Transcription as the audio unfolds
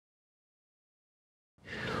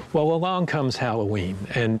Well, along comes Halloween.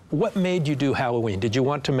 And what made you do Halloween? Did you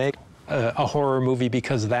want to make a horror movie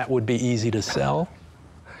because that would be easy to sell?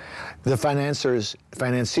 The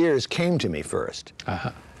financiers came to me first.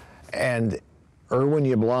 And Irwin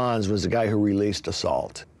Yablans was the guy who released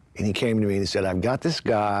Assault. And he came to me and he said, I've got this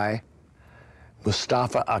guy,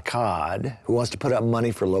 Mustafa Akkad, who wants to put up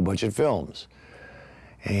money for low-budget films.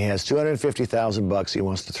 And he has $250,000 he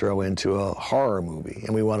wants to throw into a horror movie.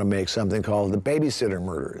 And we want to make something called The Babysitter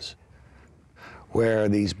Murders, where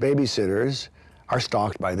these babysitters are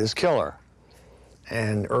stalked by this killer.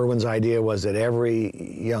 And Irwin's idea was that every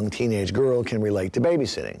young teenage girl can relate to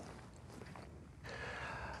babysitting.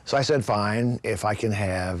 So I said, fine, if I can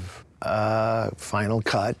have a final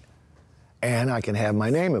cut and I can have my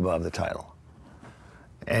name above the title.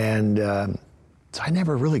 And so I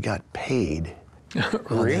never really got paid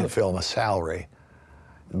on that film, a salary.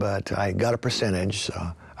 But I got a percentage,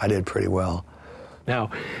 so I did pretty well.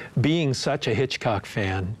 Now, being such a Hitchcock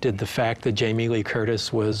fan, did the fact that Jamie Lee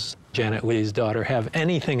Curtis was Janet Leigh's daughter have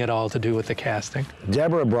anything at all to do with the casting?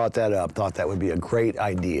 Deborah brought that up, thought that would be a great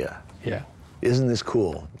idea. Yeah. Isn't this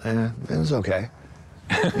cool? It was okay.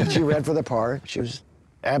 She read for the part. She was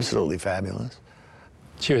absolutely fabulous.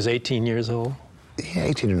 She was 18 years old? Yeah,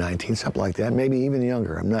 18 or 19, something like that. Maybe even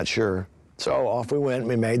younger, I'm not sure. So off we went,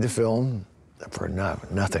 we made the film for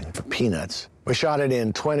nothing, for peanuts. We shot it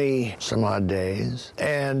in 20-some-odd days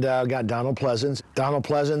and got Donald Pleasence. Donald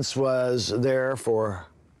Pleasence was there for,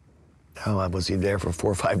 was he there for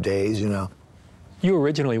 4 or 5 days, you know? You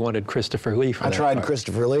originally wanted Christopher Lee for that I tried part.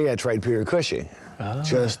 Christopher Lee, I tried Peter Cushing,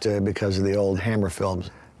 just because of the old Hammer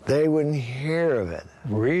films. They wouldn't hear of it.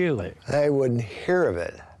 Really? They wouldn't hear of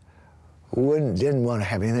it. Didn't want to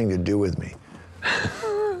have anything to do with me.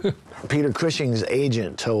 Peter Cushing's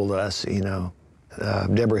agent told us, you know,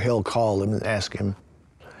 Deborah Hill called him and asked him.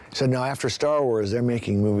 He said, no, after Star Wars, they're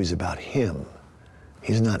making movies about him.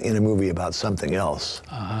 He's not in a movie about something else.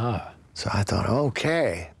 So I thought,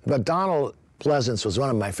 okay. But Donald Pleasence was one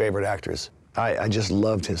of my favorite actors. I just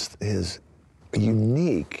loved his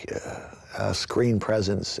unique screen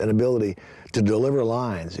presence and ability to deliver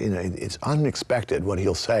lines. You know, it's unexpected what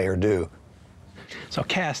he'll say or do. So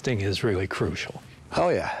casting is really crucial. Oh,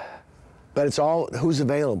 yeah. But it's all who's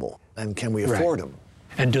available and can we afford them?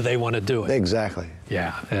 And do they want to do it? Exactly.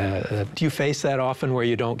 Yeah. Do you face that often where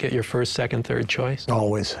you don't get your first, second, third choice?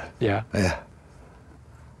 Always. Yeah. Yeah.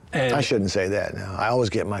 And I shouldn't say that now. I always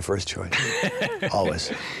get my first choice.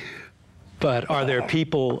 Always. But are there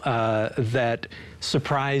people that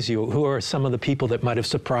surprise you? Who are some of the people that might have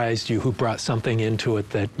surprised you who brought something into it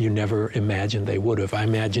that you never imagined they would have? I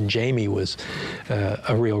imagine Jamie was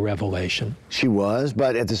a real revelation. She was,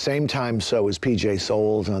 but at the same time, so was P.J.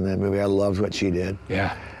 Souls on that movie. I loved what she did.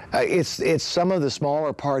 Yeah. It's some of the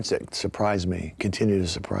smaller parts that surprise me, continue to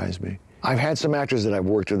surprise me. I've had some actors that I've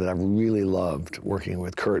worked with that I've really loved working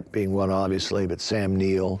with, Kurt being one, obviously, but Sam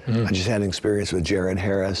Neill. I just had an experience with Jared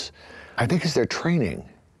Harris. I think it's their training,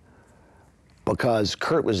 because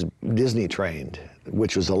Kurt was Disney trained,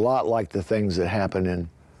 which was a lot like the things that happen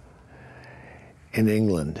in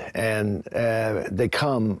England. And they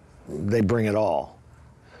bring it all.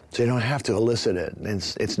 So you don't have to elicit it.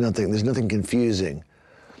 It's nothing, there's nothing confusing.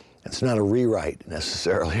 It's not a rewrite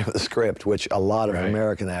necessarily of the script, which a lot of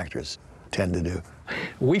American actors tend to do.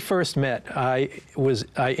 We first met, I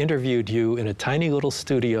interviewed you in a tiny little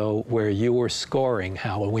studio where you were scoring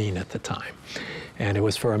Halloween at the time. And it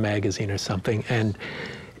was for a magazine or something. And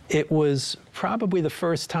it was probably the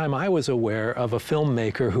first time I was aware of a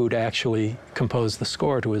filmmaker who'd actually composed the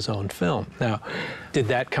score to his own film. Now, did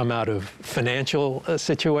that come out of financial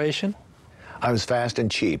situation? I was fast and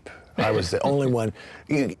cheap. I was the only one.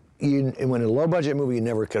 When in a low-budget movie, you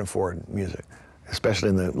never can afford music, especially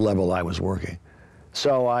in the level I was working.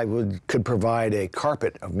 So I could provide a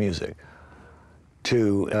carpet of music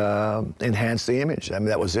to enhance the image. I mean,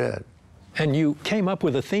 that was it. And you came up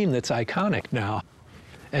with a theme that's iconic now.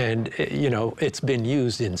 And, you know, it's been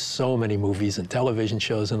used in so many movies and television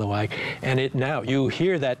shows and the like. And now you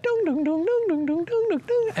hear that dong, dong, dong, dong, dong, dong, dong, dong,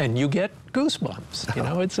 dong, and you get goosebumps. You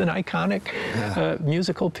know, it's an iconic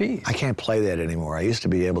musical piece. I can't play that anymore. I used to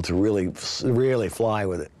be able to really fly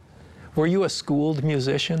with it. Were you a schooled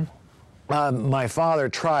musician? My father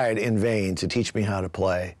tried in vain to teach me how to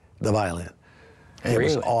play the violin. And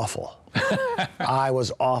Really? It was awful. I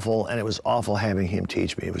was awful, and it was awful having him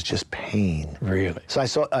teach me. It was just pain. Really? So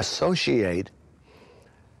I associate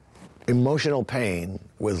emotional pain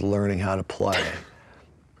with learning how to play.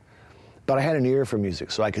 But I had an ear for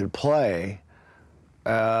music, so I could play,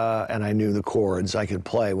 and I knew the chords. I could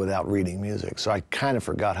play without reading music, so I kind of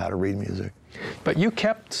forgot how to read music. But you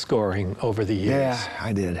kept scoring over the years. Yeah,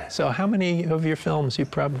 I did. So how many of your films you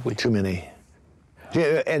probably... Too many.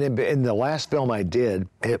 Yeah, and in the last film I did,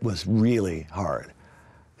 it was really hard.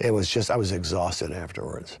 It was just, I was exhausted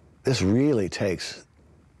afterwards. This really takes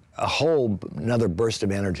a whole another burst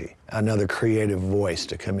of energy, another creative voice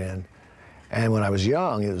to come in. And when I was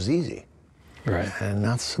young, it was easy. Right. And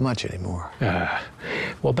not so much anymore.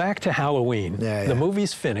 Well, back to Halloween. Yeah, yeah. The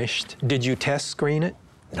movie's finished. Did you test screen it?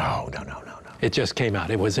 No. It just came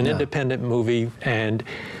out. It was an independent movie, and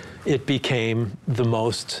it became the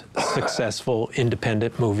most successful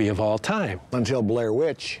independent movie of all time. Until Blair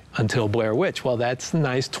Witch. Until Blair Witch. Well, that's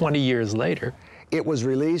nice, 20 years later. It was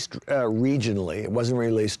released regionally. It wasn't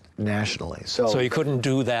released nationally. So you couldn't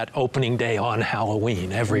do that opening day on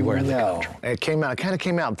Halloween everywhere in the country. It kind of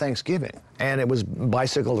came out on Thanksgiving. And it was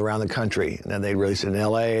bicycled around the country. And then they released it in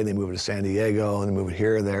LA, they moved it to San Diego, and they moved it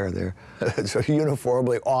here, there. So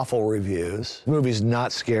uniformly awful reviews. The movie's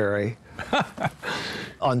not scary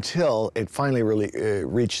until it finally really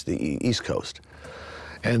reached the East Coast.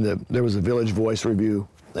 And there was a Village Voice review,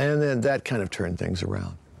 and then that kind of turned things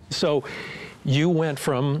around. So you went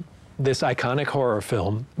from this iconic horror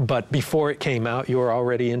film, but before it came out, you were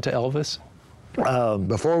already into Elvis?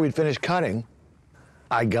 Before we'd finished cutting,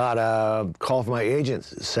 I got a call from my agent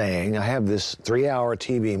saying, I have this 3-hour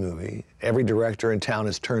TV movie. Every director in town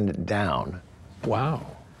has turned it down. Wow.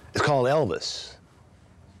 It's called Elvis.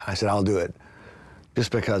 I said, I'll do it,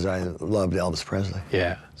 just because I loved Elvis Presley.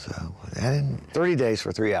 Yeah. So, and 30 days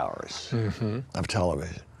for 3 hours of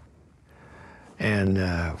television. And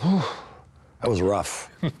that was rough.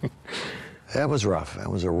 That was rough.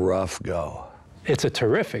 That was a rough go. It's a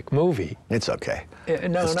terrific movie. It's okay.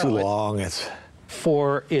 It's too long.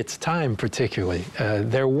 For its time, particularly,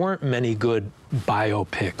 there weren't many good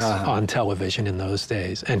biopics on television in those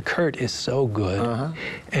days, and Kurt is so good,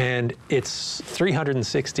 and it's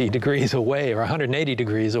 360 degrees away or 180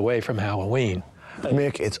 degrees away from Halloween.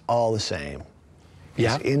 Mick, it's all the same.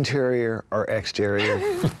 Yeah. It's interior or exterior,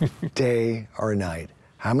 day or night.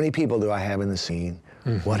 How many people do I have in the scene?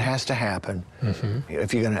 What has to happen?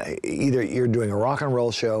 If you're gonna, either you're doing a rock and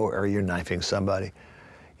roll show or you're knifing somebody.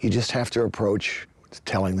 You just have to approach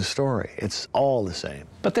telling the story. It's all the same.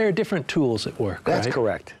 But there are different tools at work, That's right?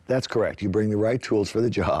 correct. That's correct. You bring the right tools for the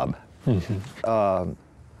job.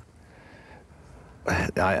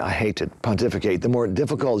 I hate to pontificate. The more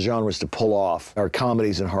difficult genres to pull off are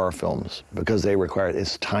comedies and horror films because they require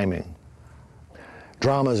it's timing.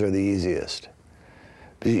 Dramas are the easiest.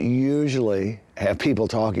 You usually have people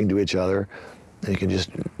talking to each other, and you can just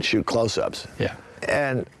shoot close-ups. Yeah.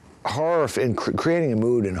 And horror, in creating a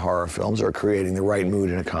mood in horror films or creating the right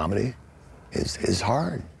mood in a comedy is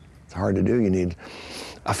hard. It's hard to do. You need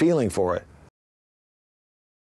a feeling for it.